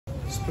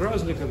S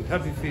праздником,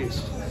 happy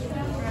feast.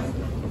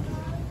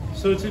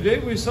 So today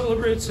we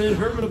celebrate St.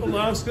 Herman of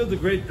Alaska, the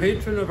great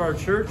patron of our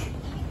church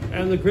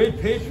and the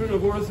great patron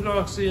of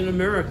Orthodoxy in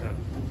America.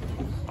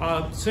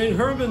 St.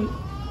 Herman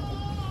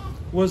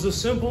was a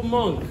simple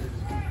monk.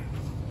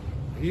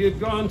 He had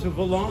gone to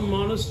Valam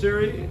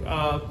Monastery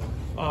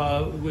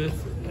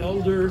with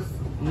Elder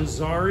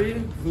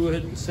Nazari,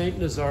 Saint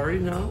Nazari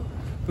now,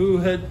 who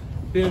had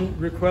been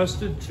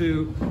requested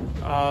to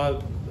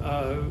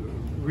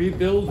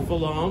rebuild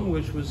Valam,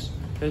 which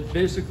had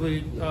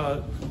basically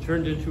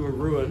turned into a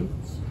ruin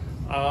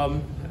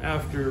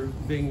after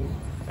the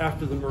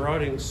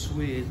marauding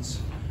Swedes,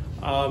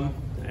 so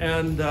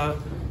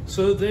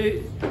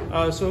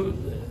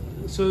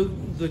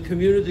the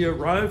community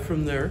arrived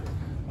from there.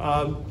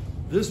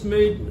 This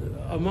made,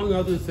 among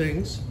other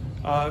things,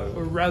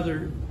 or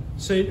rather,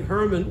 Saint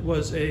Herman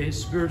was a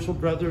spiritual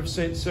brother of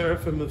Saint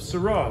Seraphim of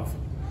Sarov,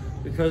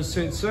 because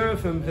Saint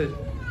Seraphim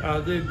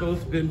they'd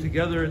both been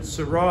together at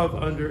Sarov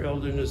under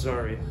Elder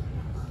Nazari.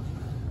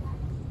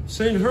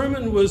 Saint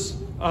Herman was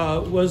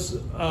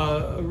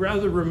a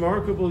rather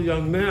remarkable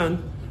young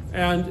man,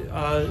 and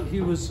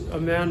he was a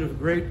man of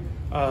great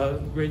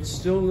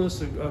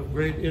stillness, of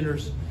great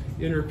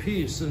inner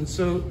peace, and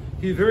so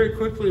he very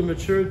quickly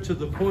matured to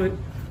the point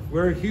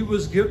where he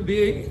was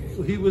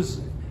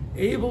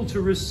able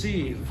to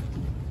receive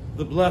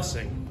the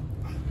blessing,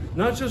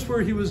 not just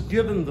where he was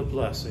given the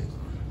blessing,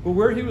 but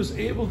where he was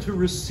able to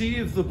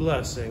receive the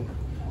blessing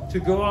to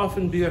go off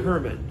and be a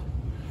hermit.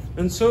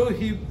 And so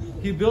he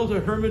built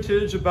a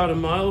hermitage about a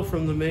mile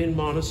from the main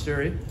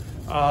monastery.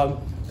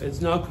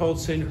 It's now called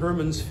St.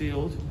 Herman's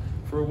Field.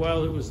 For a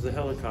while it was the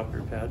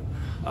helicopter pad.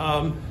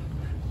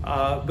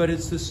 But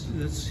it's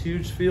this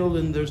huge field,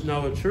 and there's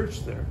now a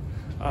church there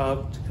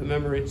to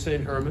commemorate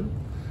St. Herman.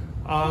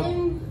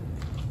 And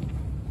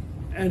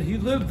he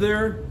lived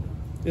there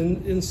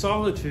in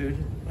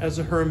solitude as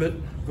a hermit,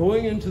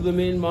 going into the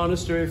main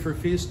monastery for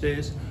feast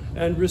days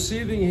and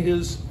receiving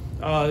his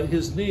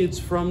needs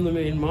from the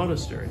main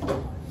monastery.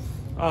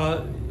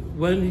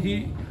 When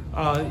he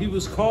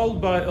was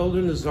called by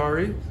Elder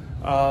Nazari,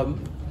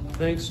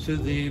 thanks to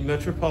the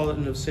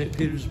Metropolitan of St.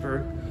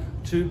 Petersburg,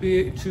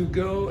 to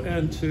go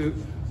and to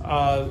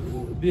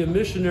be a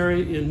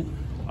missionary in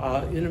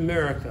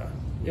America,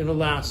 in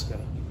Alaska.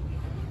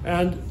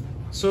 And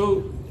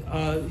so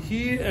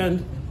he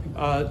and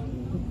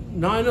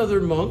 9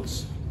 other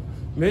monks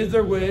made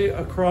their way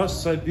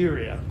across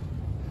Siberia.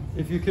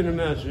 If you can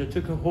imagine, it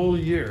took a whole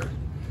year.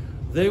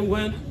 They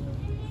went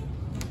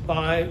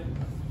by,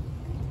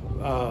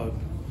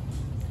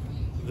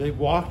 they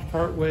walked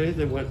part way,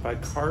 they went by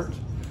cart,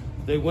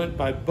 they went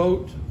by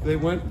boat, they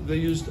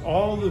used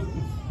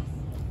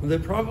they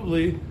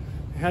probably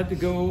had to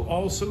go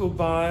also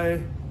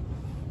by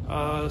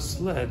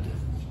sled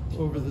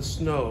over the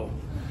snow.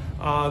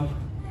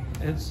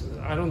 It's,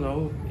 I don't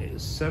know,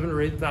 7,000 or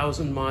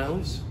 8,000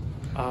 miles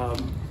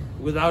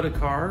without a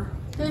car,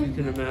 if you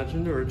can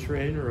imagine, or a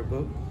train or a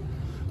boat,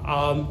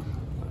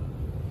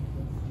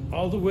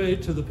 all the way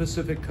to the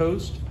Pacific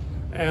coast.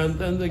 And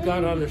then they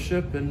got on a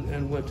ship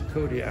and went to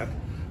Kodiak,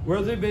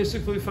 where they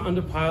basically found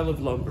a pile of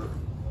lumber.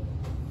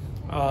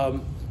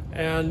 At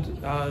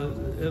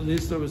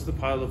least there was the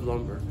pile of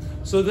lumber.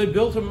 So they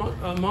built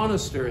a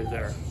monastery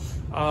there,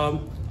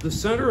 the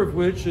center of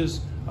which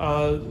is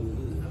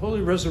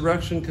Holy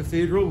Resurrection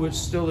Cathedral, which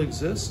still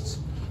exists,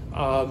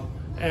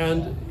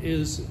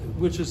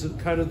 which is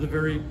kind of the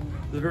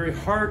very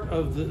heart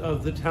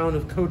of the town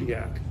of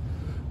Kodiak.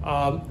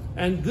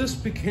 And this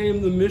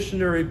became the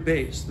missionary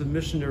base, the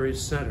missionary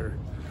center.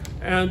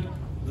 And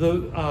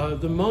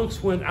the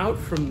monks went out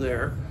from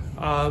there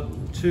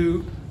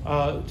to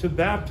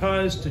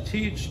baptize, to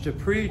teach, to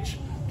preach,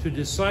 to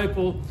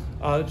disciple,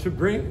 to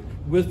bring,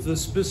 with the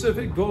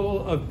specific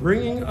goal of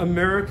bringing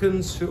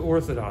Americans to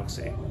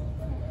Orthodoxy.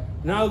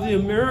 Now, the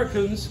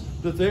Americans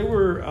that they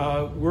were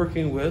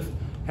working with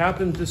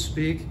happened to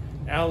speak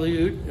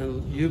Aleut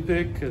and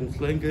Yupik and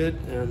Tlingit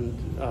and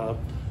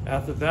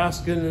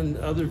Athabaskan and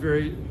other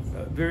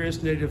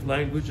various native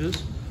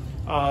languages.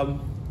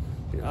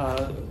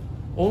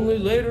 Only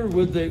later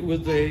would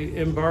they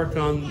embark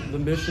on the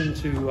mission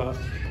to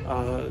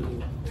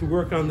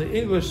work on the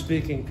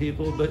English-speaking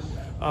people, but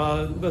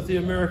the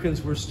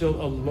Americans were still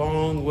a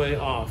long way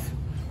off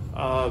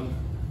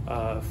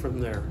from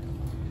there.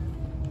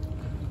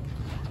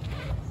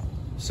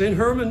 St.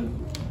 Herman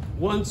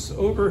once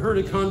overheard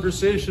a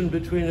conversation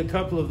between a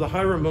couple of the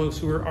hieromonks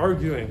who were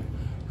arguing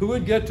who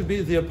would get to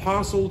be the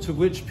apostle to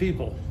which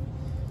people.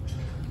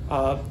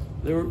 One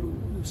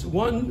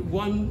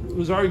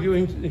was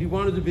arguing he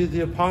wanted to be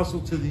the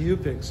apostle to the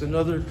Yupiks,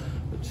 another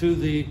to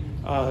the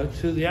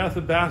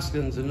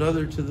Athabascans,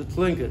 another to the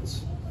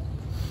Tlingits.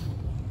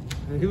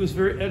 And he was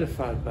very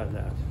edified by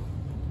that.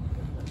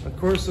 Of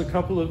course,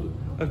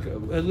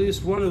 at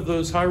least one of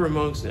those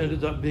hieromonks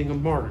ended up being a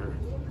martyr.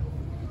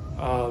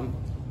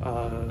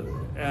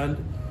 And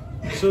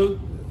so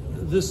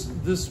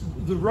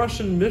the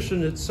Russian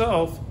mission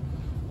itself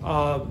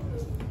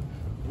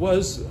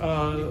was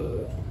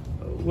a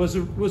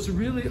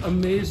really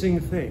amazing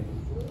thing.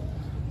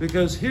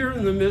 because here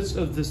in the midst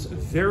of this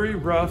very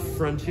rough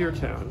frontier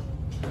town,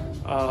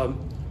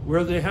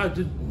 where they had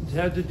to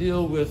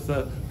deal with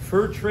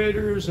fur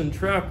traders and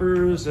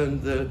trappers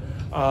and the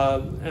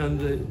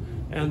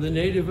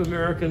Native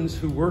Americans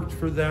who worked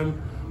for them,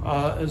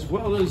 as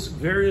well as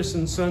various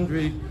and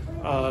sundry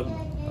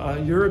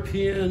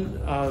European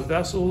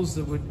vessels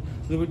that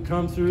would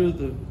come through,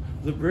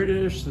 the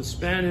British, the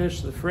Spanish,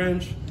 the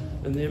French,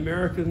 and the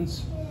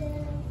Americans.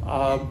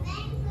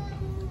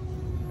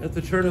 At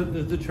the turn of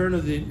the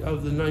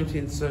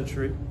 19th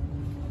century,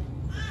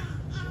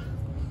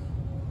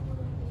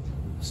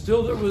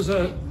 still there was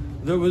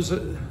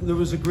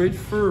a great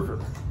fervor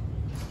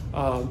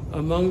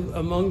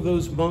among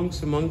those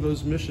monks, among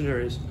those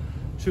missionaries,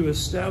 to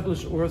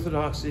establish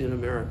orthodoxy in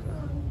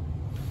America.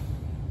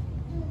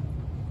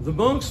 The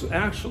monks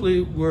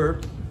actually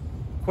were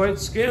quite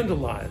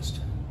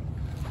scandalized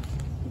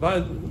by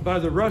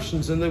the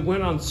Russians, and they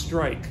went on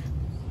strike.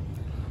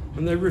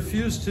 And they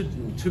refused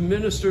to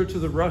minister to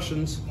the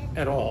Russians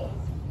at all.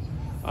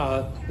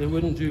 They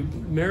wouldn't do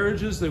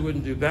marriages, they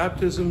wouldn't do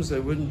baptisms, they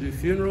wouldn't do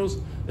funerals,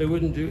 they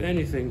wouldn't do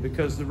anything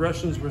because the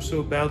Russians were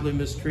so badly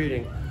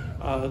mistreating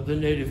the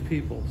native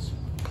peoples.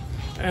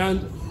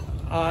 And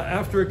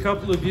after a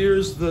couple of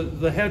years,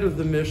 the head of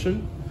the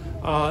mission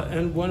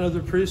and one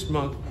other priest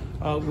monk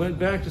went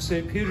back to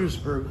St.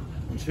 Petersburg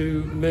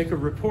to make a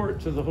report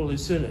to the Holy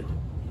Synod.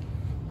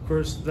 Of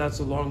course, that's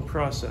a long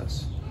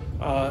process.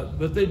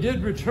 But they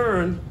did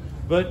return,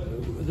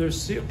 but their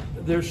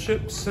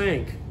ship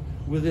sank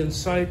within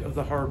sight of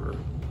the harbor,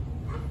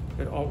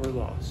 and all were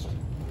lost.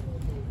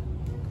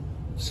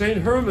 St.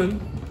 Herman,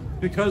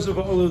 because of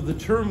all of the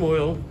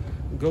turmoil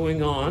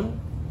going on,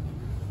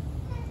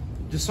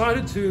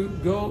 decided to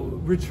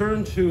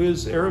return to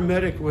his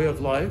eremitic way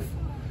of life,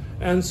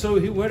 and so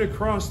he went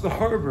across the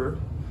harbor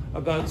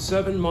about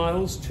 7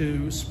 miles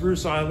to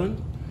Spruce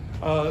Island,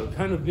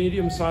 kind of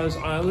medium-sized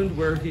island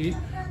where he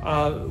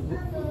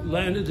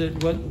landed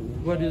at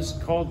what is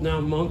called now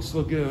Monk's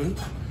Lagoon,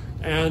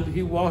 and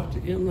he walked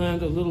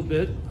inland a little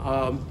bit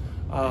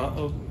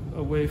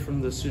away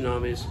from the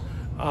tsunamis,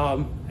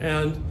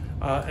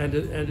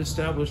 and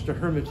established a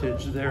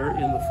hermitage there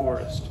in the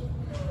forest.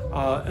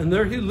 And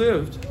there he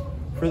lived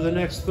for the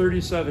next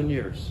 37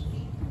 years.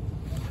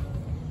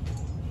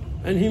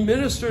 And he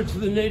ministered to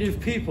the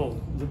native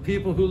people, the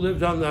people who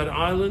lived on that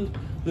island,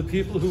 the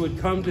people who would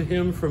come to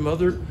him from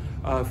other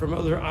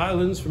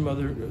islands, from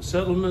other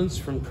settlements,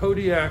 from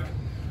Kodiak,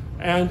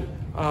 and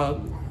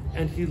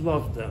he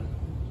loved them,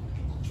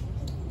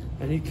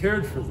 and he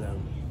cared for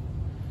them,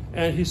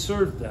 and he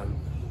served them.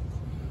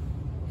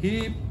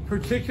 He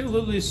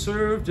particularly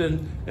served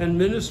and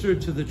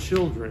ministered to the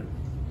children.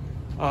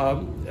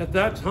 At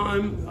that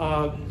time,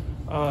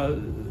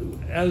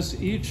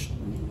 as each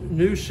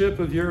new ship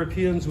of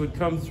Europeans would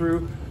come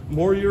through,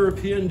 more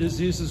European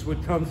diseases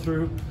would come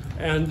through,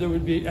 and there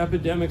would be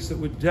epidemics that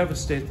would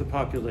devastate the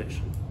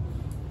population.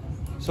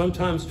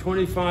 Sometimes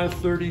 25,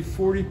 30,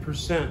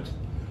 40%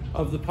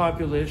 of the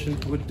population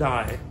would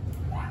die.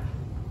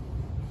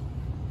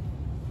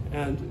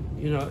 And,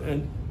 you know,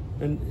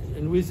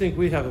 and we think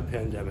we have a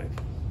pandemic.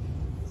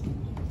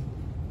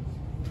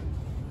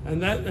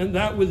 And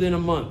that within a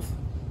month.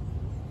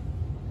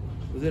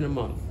 Within a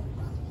month.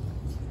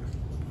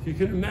 If you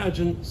can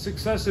imagine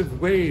successive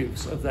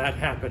waves of that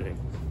happening.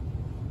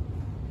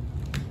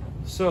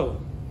 So,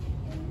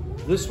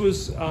 this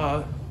was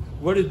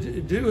what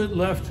it do. It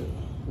left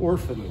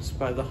orphans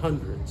by the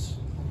hundreds.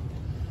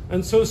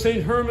 And so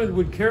St. Herman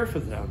would care for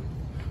them.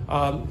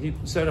 He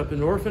set up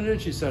an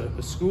orphanage, he set up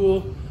a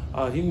school,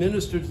 he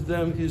ministered to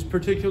them. He's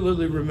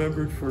particularly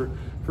remembered for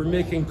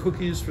making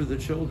cookies for the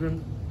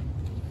children.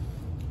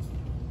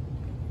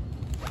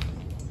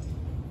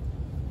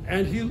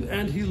 And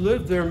he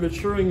lived there,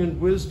 maturing in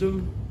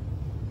wisdom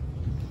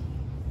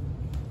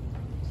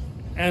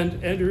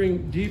and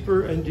entering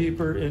deeper and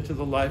deeper into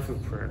the life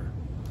of prayer.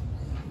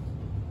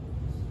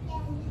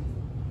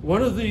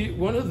 One of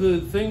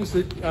the things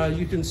that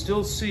you can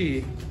still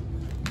see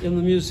in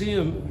the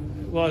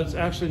museum, well, it's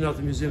actually not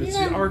the museum, it's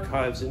the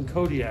archives in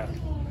Kodiak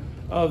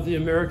of the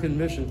American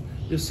Mission,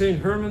 is St.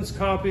 Herman's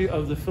copy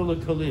of the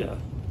Philokalia,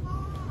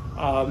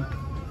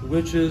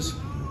 which is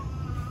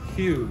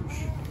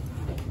huge.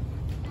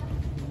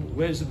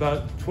 Weighs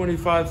about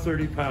 25,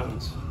 30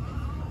 pounds.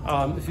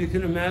 If you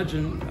can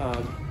imagine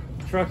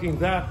trucking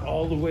that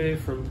all the way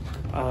from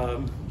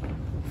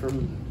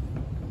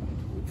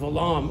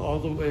Valam all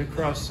the way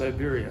across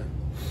Siberia.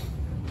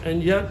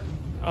 And yet,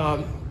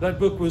 that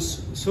book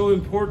was so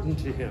important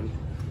to him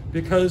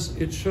because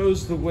it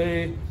shows the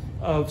way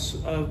of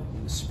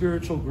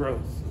spiritual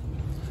growth.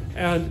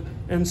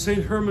 And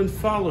St. Herman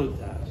followed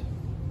that.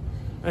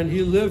 And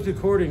he lived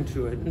according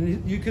to it.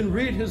 And you can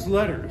read his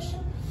letters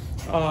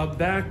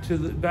back to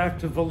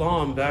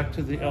Valam, back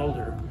to the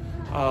elder,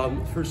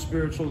 for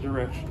spiritual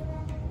direction.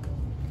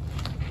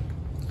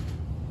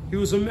 He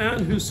was a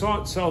man who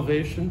sought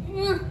salvation.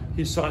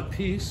 He sought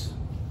peace.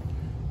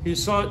 He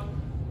sought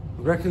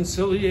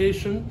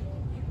reconciliation.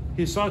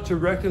 He sought to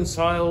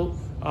reconcile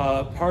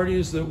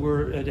parties that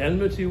were at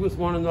enmity with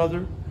one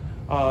another.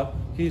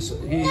 He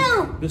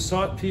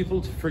besought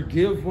people to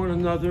forgive one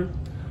another,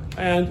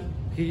 and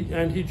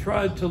he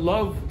tried to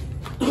love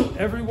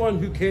everyone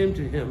who came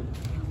to him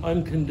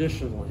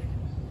unconditionally.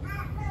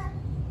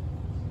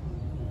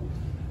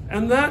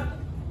 And that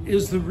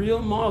is the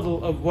real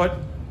model of what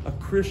a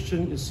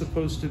Christian is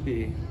supposed to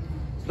be.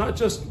 It's not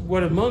just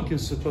what a monk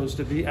is supposed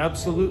to be,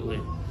 absolutely,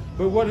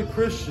 but what a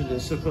Christian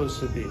is supposed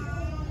to be.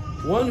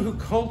 One who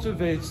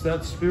cultivates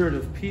that spirit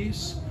of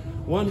peace,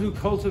 one who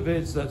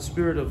cultivates that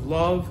spirit of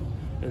love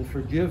and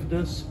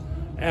forgiveness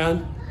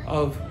and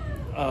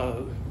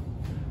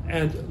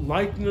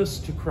likeness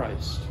to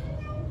Christ.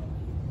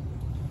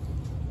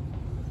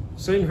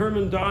 St.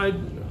 Herman died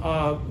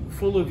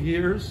full of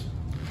years,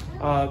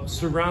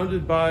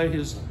 surrounded by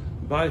his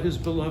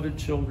beloved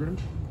children,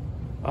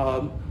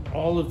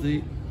 all of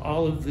the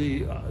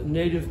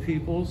native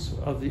peoples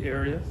of the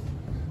area.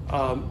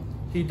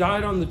 He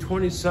died on the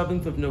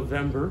 27th of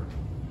November,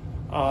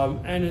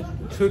 and it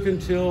took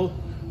until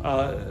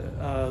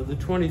the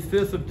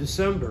 25th of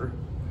December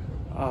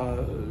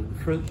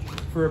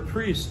for a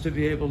priest to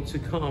be able to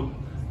come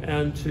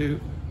and to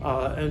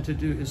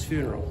do his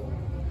funeral.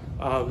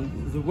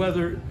 The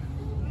weather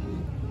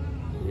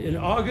in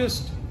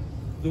August,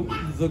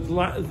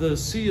 the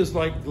sea is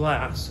like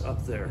glass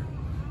up there.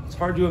 It's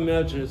hard to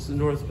imagine it's the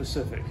North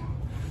Pacific.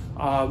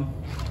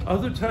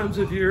 Other times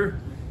of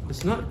year,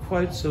 it's not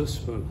quite so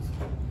smooth,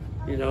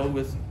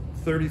 with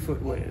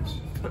 30-foot waves.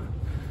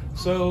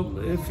 So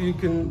if you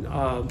can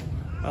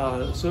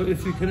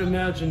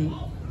imagine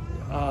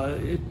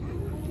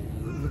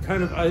the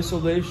kind of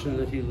isolation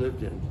that he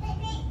lived in.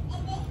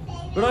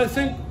 But I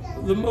think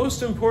the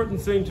most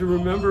important thing to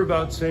remember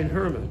about St.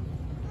 Herman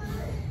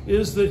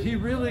is that he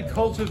really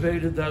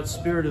cultivated that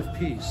spirit of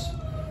peace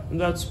and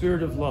that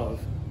spirit of love.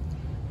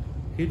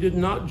 He did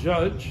not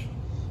judge.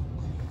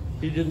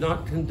 He did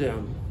not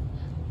condemn.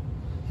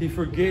 He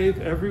forgave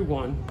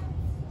everyone,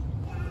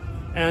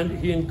 and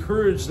he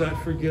encouraged that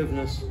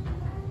forgiveness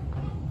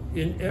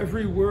in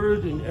every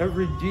word, in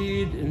every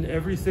deed, in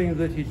everything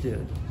that he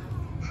did.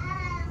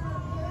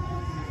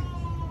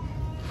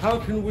 How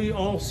can we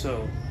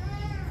also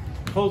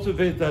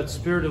cultivate that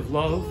spirit of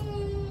love,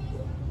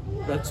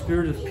 that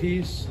spirit of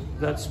peace,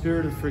 that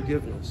spirit of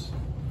forgiveness?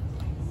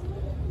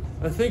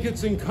 I think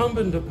it's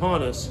incumbent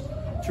upon us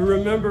to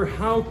remember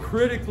how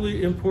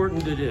critically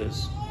important it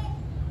is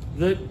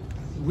that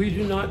we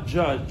do not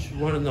judge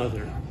one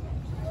another.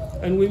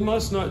 And we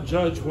must not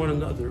judge one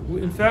another.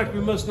 In fact, we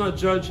must not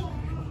judge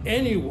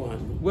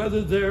anyone,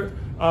 whether they're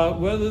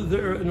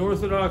an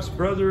Orthodox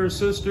brother or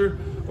sister,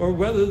 or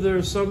whether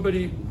they're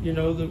somebody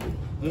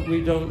that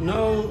we don't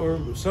know,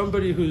 or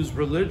somebody whose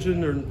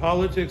religion or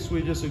politics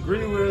we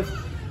disagree with,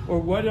 or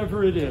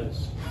whatever it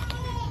is.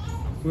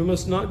 We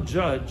must not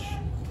judge,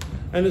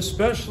 and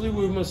especially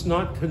we must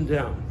not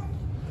condemn.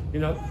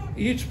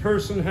 Each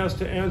person has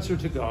to answer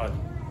to God.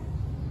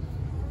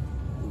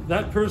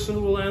 That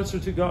person will answer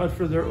to God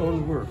for their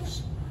own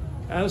works.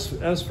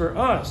 As for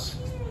us,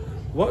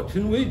 what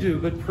can we do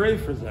but pray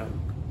for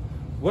them?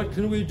 What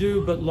can we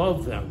do but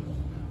love them?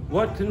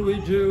 What can we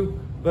do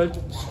but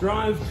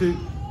strive to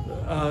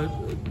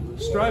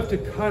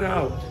cut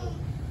out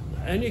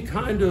any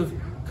kind of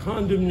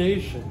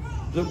condemnation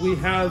that we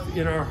have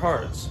in our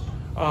hearts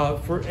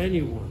for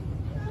anyone?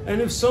 And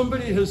if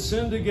somebody has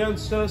sinned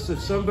against us, if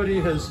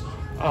somebody has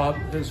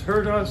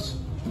hurt us,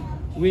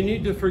 we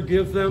need to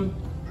forgive them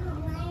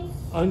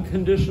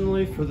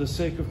unconditionally for the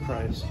sake of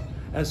Christ,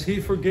 as he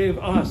forgave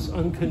us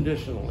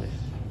unconditionally.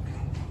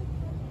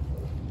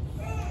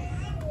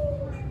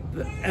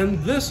 And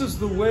this is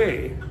the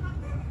way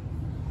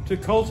to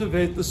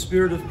cultivate the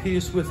spirit of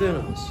peace within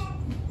us.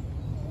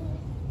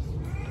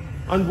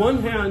 On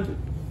one hand,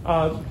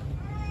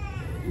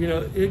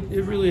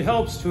 it really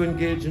helps to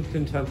engage in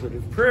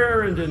contemplative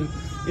prayer and in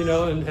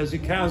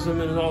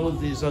hesychasm and all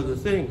of these other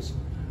things.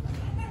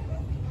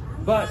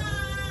 But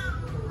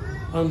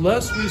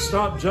unless we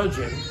stop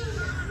judging,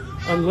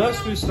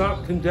 unless we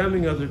stop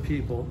condemning other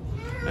people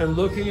and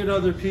looking at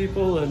other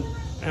people and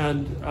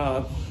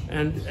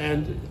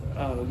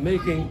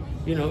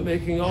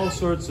making all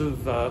sorts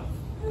of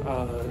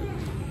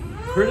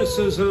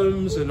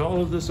criticisms and all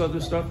of this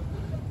other stuff,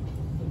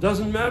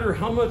 doesn't matter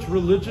how much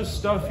religious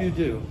stuff you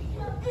do.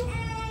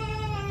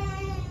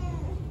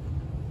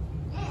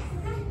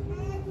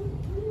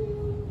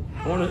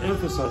 I want to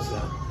emphasize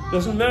that.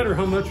 Doesn't matter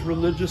how much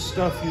religious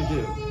stuff you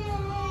do.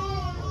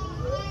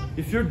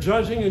 If you're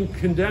judging and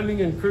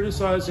condemning and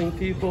criticizing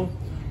people,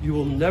 you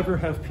will never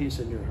have peace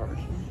in your heart.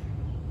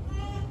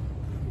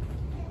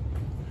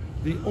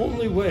 The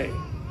only way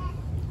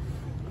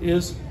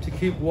is to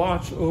keep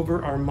watch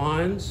over our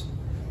minds,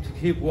 to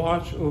keep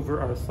watch over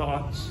our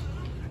thoughts,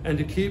 and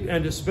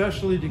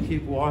especially to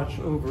keep watch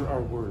over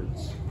our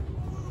words.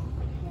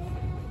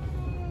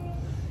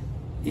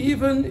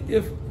 Even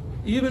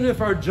if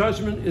our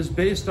judgment is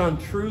based on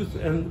truth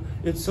and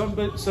it's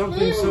something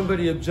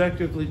somebody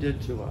objectively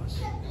did to us.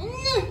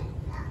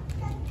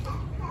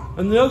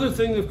 And the other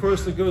thing, of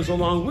course, that goes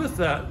along with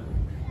that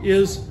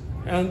is,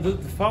 and the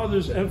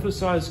fathers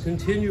emphasize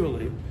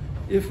continually,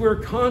 if we're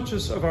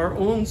conscious of our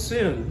own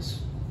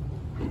sins,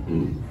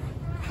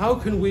 how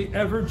can we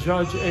ever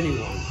judge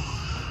anyone?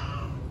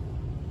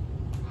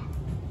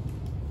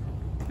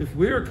 If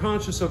we are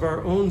conscious of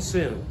our own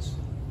sins,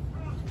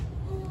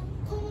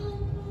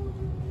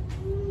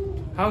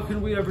 how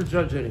can we ever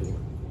judge anyone?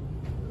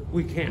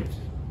 We can't.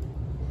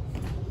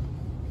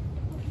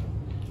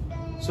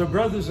 So,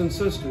 brothers and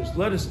sisters,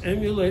 let us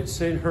emulate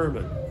St.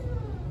 Herman,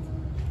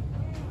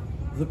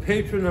 the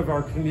patron of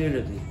our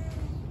community,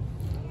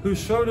 who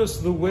showed us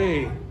the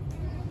way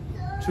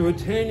to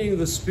attaining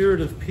the spirit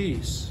of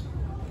peace,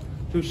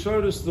 who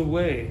showed us the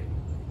way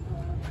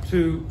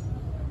to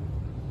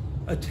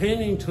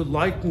attaining to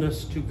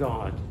likeness to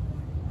God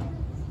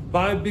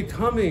by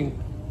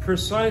becoming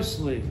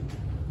precisely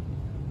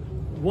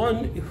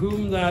one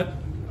whom that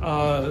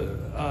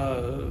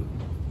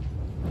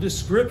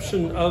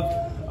description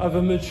of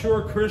a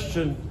mature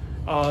Christian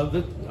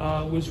that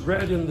was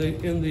read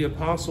in the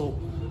Apostle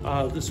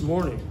this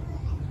morning,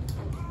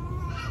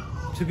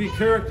 to be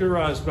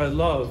characterized by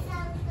love,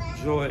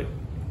 joy,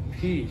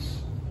 peace,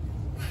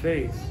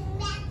 faith,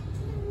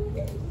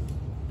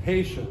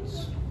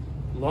 patience,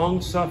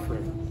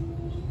 long-suffering,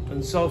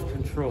 and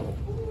self-control.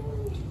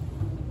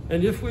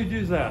 And if we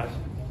do that,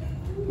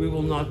 we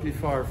will not be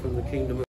far from the kingdom of